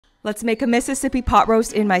Let's make a Mississippi pot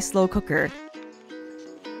roast in my slow cooker.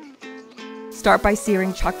 Start by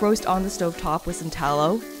searing chuck roast on the stovetop with some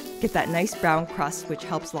tallow. Get that nice brown crust which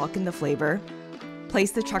helps lock in the flavor.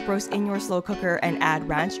 Place the chuck roast in your slow cooker and add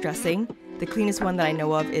ranch dressing. The cleanest one that I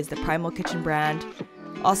know of is the Primal Kitchen brand.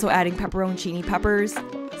 Also adding pepperoncini peppers,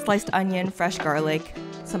 sliced onion, fresh garlic,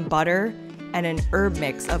 some butter, and an herb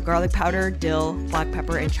mix of garlic powder, dill, black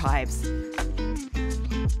pepper, and chives.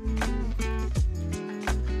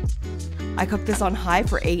 I cooked this on high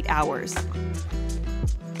for 8 hours.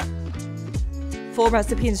 Full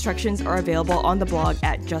recipe instructions are available on the blog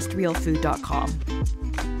at justrealfood.com.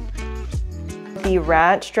 The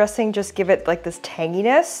ranch dressing just give it like this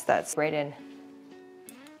tanginess that's right in.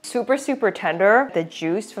 Super, super tender. The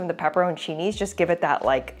juice from the pepperoncinis just give it that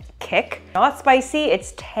like kick. Not spicy,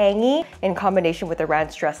 it's tangy in combination with the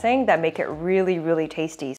ranch dressing that make it really, really tasty.